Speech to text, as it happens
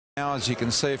Now, as you can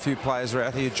see, a few players are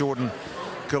out here. Jordan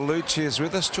Gallucci is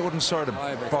with us. Jordan, sorry to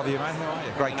bother you, mate. How are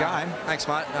you? Great game. Thanks,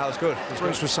 mate. No, it was good.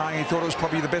 Bruce was saying he thought it was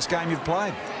probably the best game you've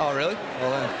played. Oh, really?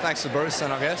 Well, thanks to Bruce,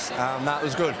 then, I guess. No, it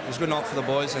was good. It was a good night for the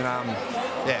boys, and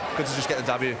yeah, good to just get the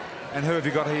W. And who have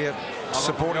you got here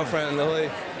supporting? My girlfriend, Lily.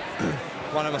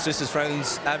 One of my sister's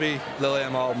friends, Abby, Lily,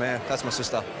 and my old man. That's my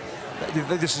sister.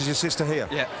 This is your sister here?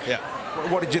 Yeah, yeah.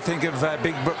 What did you think of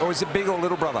Big, or is it Big or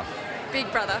Little Brother? Big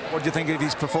Brother. What did you think of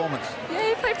his performance? Yeah,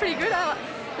 he played pretty good.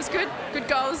 It was good. Good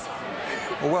goals.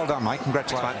 Well done, mate.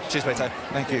 Congratulations. Thanks, mate. Cheers, mate.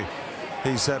 Thank you.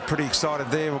 He's pretty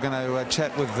excited there. We're going to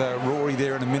chat with Rory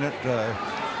there in a minute.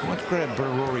 I want to grab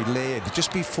Rory Laird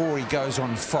just before he goes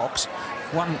on Fox.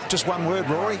 Just one word,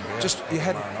 Rory. You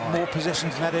had more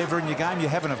possessions than that ever in your game. You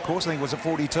haven't, of course. I think it was a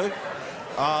 42.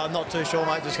 Not too sure,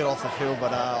 mate. Just got off the field,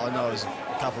 but I know it was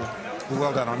a couple.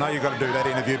 Well done. I know you've got to do that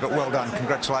interview, but well done.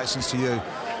 Congratulations to you.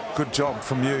 Good job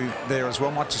from you there as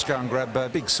well. Might just go and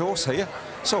grab Big Sauce here.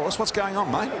 Sauce, what's going on,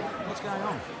 mate? What's going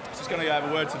on? Just going to go have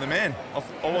a word to the man.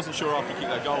 I wasn't sure after he kicked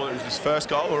that goal whether it was his first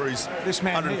goal or his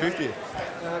 150th.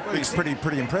 He's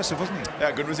pretty impressive, wasn't he?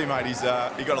 How good was he, mate? He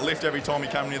got a lift every time he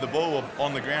came near the ball or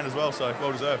on the ground as well, so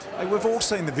well deserved. Hey, we've all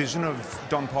seen the vision of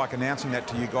Don Pike announcing that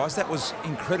to you guys. That was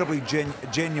incredibly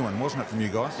genuine, wasn't it, from you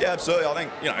guys? Yeah, absolutely. I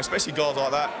think, especially goals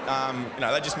like that,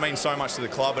 they just mean so much to the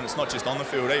club, and it's not just on the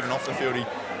field, even off the field.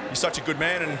 He's such a good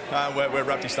man, and we're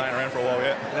wrapped he's staying around for a while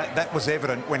yet. That was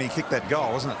evident when he kicked that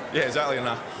goal, wasn't it? Yeah, exactly.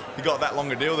 And he got that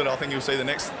longer deal that I think you'll see the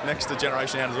next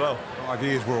generation out as well. 5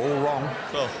 years, we're all wrong.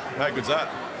 Well, how good's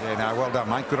that? Yeah, no, well done,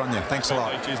 mate. Good on you. Thanks a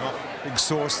lot. Cheers, mate. Big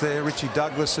Sauce there. Richie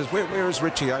Douglas is... Where is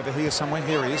Richie? Over here somewhere?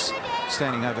 Here he is.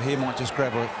 Standing over here. Might just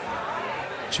grab a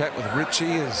chat with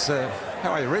Richie.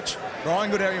 How are you, Rich?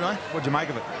 Ryan, good. How are you, mate? What'd you make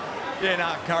of it? Yeah,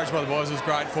 no, encouraged by the boys. It was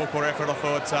great. Four-quarter effort. I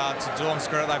thought to Geelong's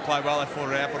credit, they played well. They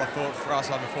fought it out, but I thought for us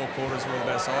over 4 quarters, we were the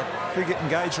better side. Did you get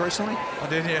engaged recently? I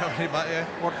did, yeah. I did, mate, yeah.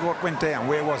 What went down?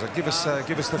 Where was it? Give us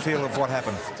the feel of what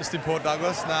happened. Just in Port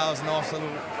Douglas. No, it was a nice little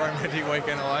romantic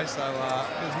weekend away, so it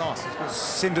was nice. It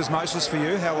was good. Syndesmosis for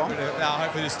you? How long? No,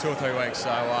 hopefully just 2 or 3 weeks.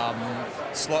 So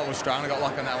slightly strained. I got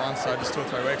luck on that one, so just 2 or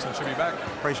 3 weeks and should be back.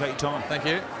 Appreciate your time. Thank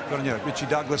you. Good on you. Richie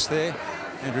Douglas there.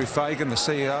 Andrew Fagan, the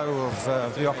CEO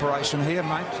of the operation here,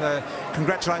 mate.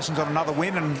 Congratulations on another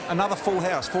win and another full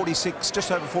house, 46,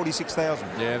 just over 46,000.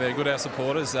 Yeah, they're good, our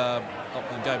supporters. Gave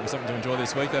them something to enjoy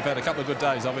this week. They've had a couple of good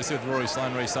days, obviously, with Rory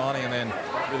Sloane re-signing and then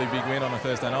really big win on a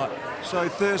Thursday night. So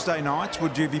Thursday nights,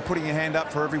 would you be putting your hand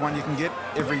up for everyone you can get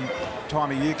every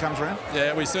time a year comes around?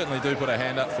 Yeah, we certainly do put our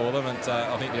hand up for them, and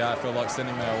I think the AFL likes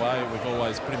sending them our way. We've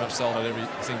always pretty much sold it every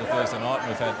single Thursday night, and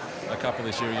we've had a couple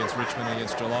this year against Richmond and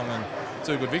against Geelong, and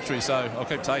 2 good victories, so I'll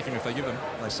keep taking them if they give them.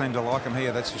 They seem to like them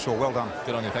here, that's for sure. Well done.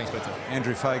 Good on you. Thanks, Peter.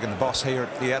 Andrew Fagan, the boss here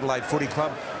at the Adelaide Footy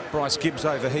Club. Bryce Gibbs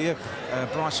over here.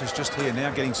 Bryce is just here now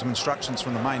getting some instructions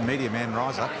from the main media man,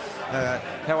 Riser.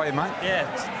 How are you, mate?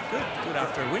 Yeah, it's good. Good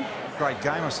after a win. Great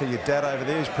game. I see your dad over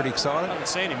there. He's pretty excited. I haven't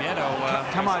seen him yet.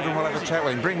 Come over and we'll have a chat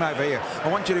with him. Bring him over here. I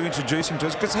want you to introduce him to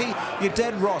us because your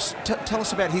dad Ross, tell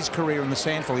us about his career in the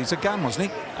SANFL. He's a gun,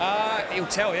 wasn't he? He'll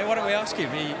tell you. Why don't we ask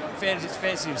him? He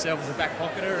fancied himself as a back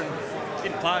pocketer and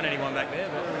didn't play on anyone back there,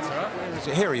 but that's all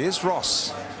right. Here he is,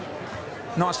 Ross.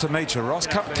 Nice to meet you, Ross.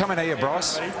 Come in here,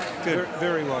 Bryce. Good.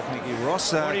 Very well, thank you,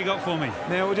 Ross. What do you got for me?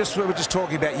 Now, we were just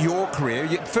talking about your career.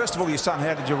 First of all, your son,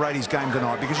 how did you rate his game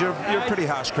tonight? Because you're a pretty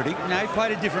harsh critic. No, he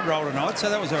played a different role tonight, so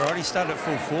that was all right. He started at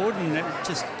full forward and it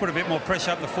just put a bit more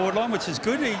pressure up the forward line, which is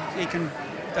good. He can.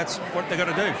 That's what they've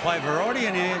got to do, play variety.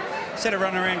 And instead of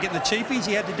running around getting the cheapies,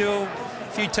 he had to do a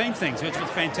few team things, which was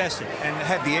fantastic. And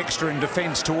had the extra in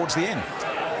defence towards the end.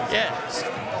 Yeah.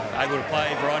 Able to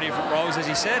play a variety of different roles, as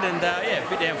he said, and yeah, a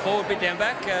bit down forward, a bit down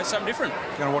back, something different.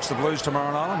 Going to watch the Blues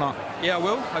tomorrow night or not? Yeah, I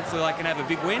will. Hopefully they can have a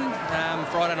big win.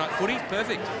 Friday night footy,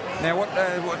 perfect. Now,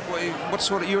 what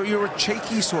sort of... You're a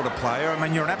cheeky sort of player. I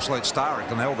mean, you're an absolute star at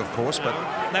Glenelg, of course, but...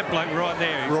 That bloke right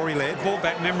there. Rory Laird. Brought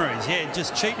back memories, yeah,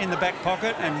 just cheating in the back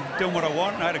pocket and doing what I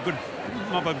want. I had a good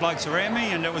mob of blokes around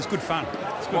me and it was good fun.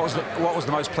 What was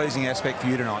the most pleasing aspect for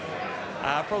you tonight?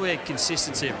 Probably a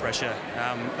consistency of pressure.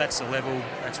 That's the level.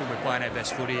 That's when we're playing our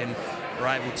best footy, and we're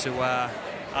able to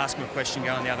ask them a question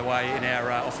going the other way in our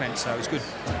offence. So it was good.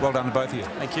 Well done to both of you.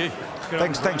 Thank you.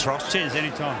 Thanks, Ross. Cheers,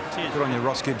 anytime. Cheers. Good on you,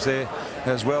 Ross Gibbs there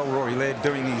as well. Rory Laird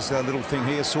doing his little thing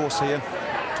here. Sauce here.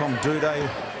 Tom Duday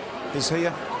is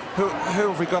here. Who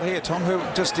have we got here, Tom? Who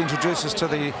just introduce us to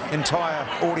the entire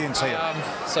audience here?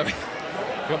 So we've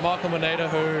got Michael Moneta,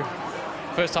 who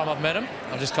first time I've met him.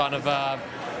 I've just kind of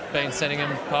been sending him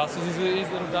passes. He's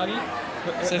little Dougie.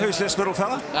 Who's this little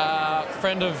fella?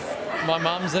 Friend of my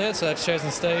mum's there, so that's Shez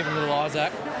and Steve and little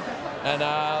Isaac.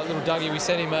 And little Dougie, we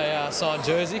sent him a signed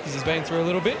jersey because he's been through a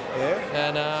little bit.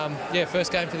 Yeah. And yeah,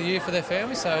 first game for the year for their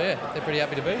family, so yeah, they're pretty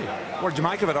happy to be here. What did you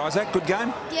make of it, Isaac? Good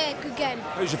game? Yeah, good game.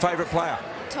 Who's your favourite player?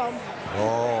 Tom.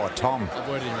 Oh, Tom. I've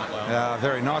worded him up well.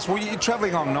 Very nice. Well, you're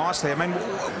travelling on nicely. I mean,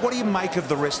 what do you make of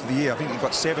the rest of the year? I think you've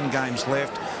got 7 games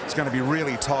left. It's going to be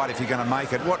really tight if you're going to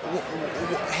make it.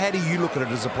 How do you look at it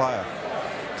as a player?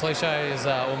 Cliche is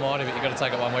almighty, but you've got to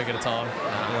take it 1 week at a time.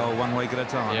 1 week at a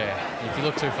time. Yeah, if you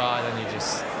look too far, then you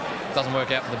just doesn't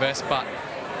work out for the best. But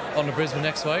on to Brisbane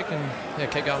next week, and yeah,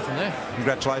 keep going from there.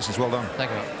 Congratulations, well done.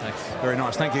 Thank you, mate. Thanks. Very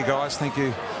nice. Thank you, guys. Thank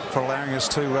you for allowing us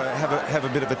to have a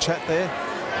bit of a chat there.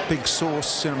 Big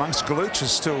Sauce in amongst. Galuch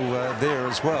is still there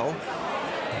as well.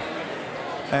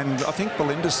 And I think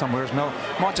Belinda's somewhere as well.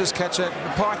 Might just catch a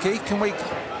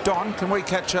Pikey. Don, can we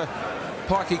catch a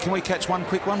Pikey? Can we catch one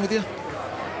quick one with you?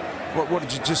 What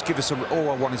did you just give us? All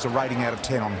I want is a rating out of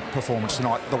 10 on performance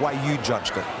tonight, the way you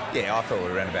judged it. Yeah, I thought we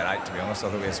were around about 8, to be honest. I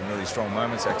thought we had some really strong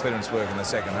moments. Our clearance work in the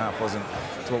second half wasn't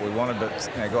to what we wanted, but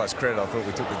guys, credit, I thought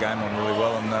we took the game on really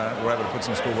well and were able to put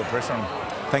some scoreboard pressure on them.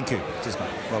 Thank you. Cheers, mate.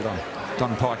 Well done.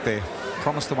 Don Pike there.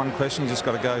 Promised the one question, you just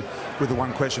got to go with the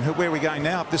one question. Where are we going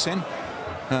now? Up this end?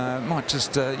 Might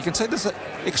just, you can see there's an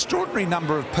extraordinary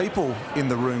number of people in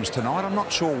the rooms tonight. I'm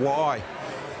not sure why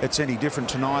it's any different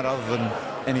tonight other than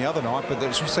any other night, but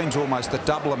there seems almost the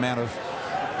double amount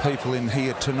of people in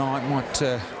here tonight. Might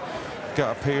go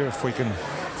up here if we can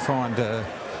find a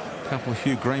couple of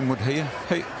Hugh Greenwood here.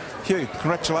 Hey, Hugh,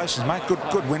 congratulations, mate.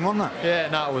 Good win, wasn't it? Yeah,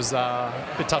 no, it was a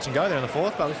bit touch and go there in the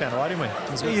fourth, but we found a way, didn't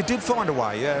we? Yeah, you did find a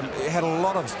way. You had a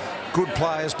lot of good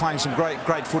players playing some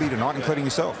great footy tonight, including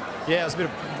yourself. Yeah, it was a bit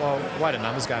of, weighted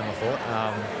numbers game, I thought.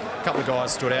 A couple of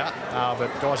guys stood out, but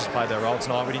guys just played their role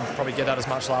tonight. We didn't probably get that as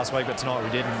much last week, but tonight we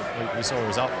did, and we saw a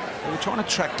result. We're trying to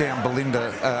track down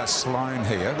Belinda Sloan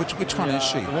here. Which one is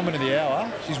she? The woman of the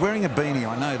hour. She's wearing a beanie,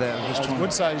 I know that. I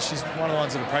would say she's one of the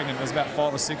ones that are pregnant. There's about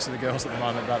 5 or 6 of the girls at the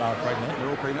moment that are pregnant. They're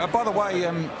all pregnant. By the way,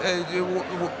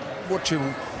 what's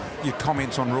your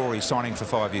comments on Rory signing for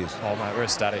 5 years? Oh, mate, we're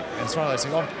ecstatic. And it's one of those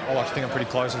things, I like to think I'm pretty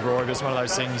close with Rory, but it's one of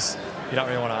those things you don't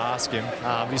really want to ask him.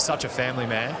 He's such a family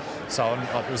man, so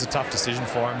it was a tough decision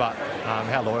for him, but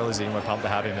how loyal is he, and we're pumped to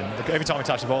have him. And every time we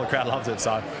touch the ball, the crowd loves it,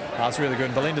 so it's really good.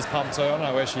 And Belinda's pumped too. I don't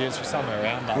know where she is. She's somewhere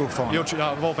around. But we'll find her.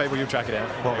 Of all people, you'll track it out.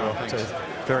 Well,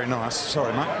 very nice.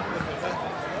 Sorry, mate.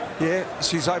 Yeah,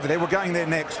 she's over there. We're going there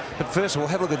next. But first of all,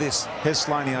 have a look at this. Here's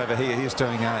Sloaney over here. He's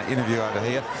doing an interview over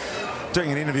here.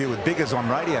 Doing an interview with Biggers on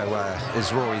radio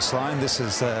is Rory Sloan. This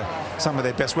is some of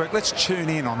their best work. Let's tune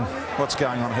in on what's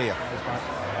going on here.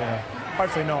 Yeah,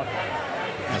 hopefully not.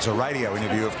 It's a radio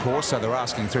interview, of course, so they're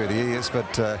asking through the ears, but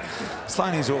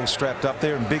Sloaney's all strapped up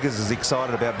there, and Biggers is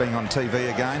excited about being on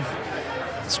TV again.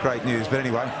 It's great news. But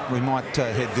anyway, we might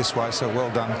head this way, so well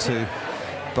done to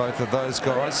both of those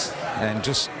guys. And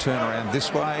just turn around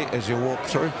this way as you walk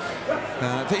through.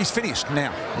 He's finished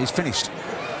now. He's finished.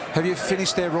 Have you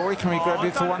finished there, Rory? Can we grab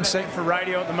you for 1 sec? For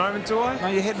radio at the moment, do I? No,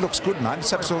 your head looks good, mate.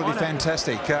 It's absolutely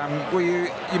fantastic.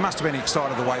 You must have been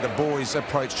excited the way the boys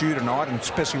approached you tonight, and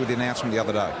especially with the announcement the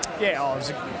other day. Yeah, it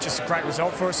was just a great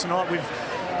result for us tonight. We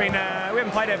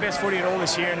haven't played our best footy at all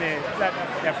this year, and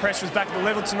our pressure was back at the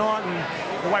level tonight,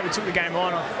 and the way we took the game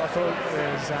on, I thought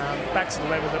it was back to the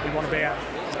level that we want to be at.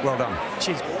 Well done.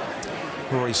 Cheers.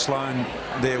 Rory Sloan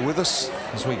there with us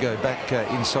as we go back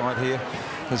inside here.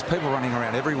 There's people running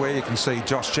around everywhere. You can see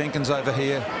Josh Jenkins over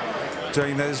here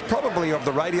doing. There's probably, of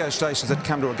the radio stations that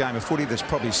come to a game of footy, there's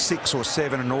probably 6 or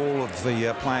 7, and all of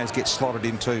the players get slotted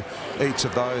into each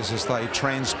of those as they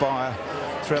transpire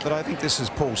throughout the day. I think this is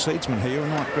Paul Seedsman here. We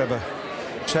might grab a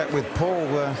chat with Paul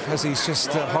as he's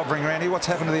just hovering around here. What's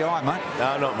happened to the eye, mate?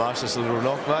 No, not much, just a little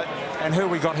knock, mate. And who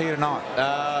we got here tonight?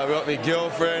 We got my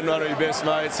girlfriend, one of my best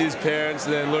mates, his parents,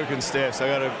 and then Luke and Steph. So I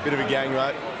got a bit of a gang,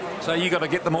 mate. So you got to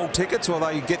get them all tickets, or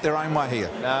they get their own way here?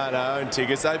 No, own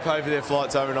tickets. They pay for their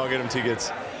flights over and I'll get them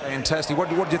tickets. Fantastic. What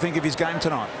do you think of his game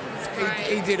tonight?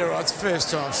 He did all right. It's the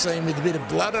first time I've seen him with a bit of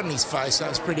blood on his face, so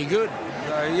it's pretty good.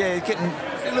 Yeah, getting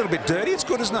a little bit dirty. It's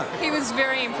good, isn't it? He was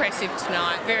very impressive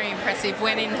tonight. Very impressive.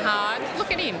 Went in hard.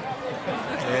 Look at him.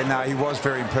 Yeah, no, he was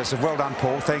very impressive. Well done,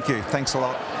 Paul. Thank you. Thanks a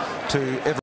lot to everyone.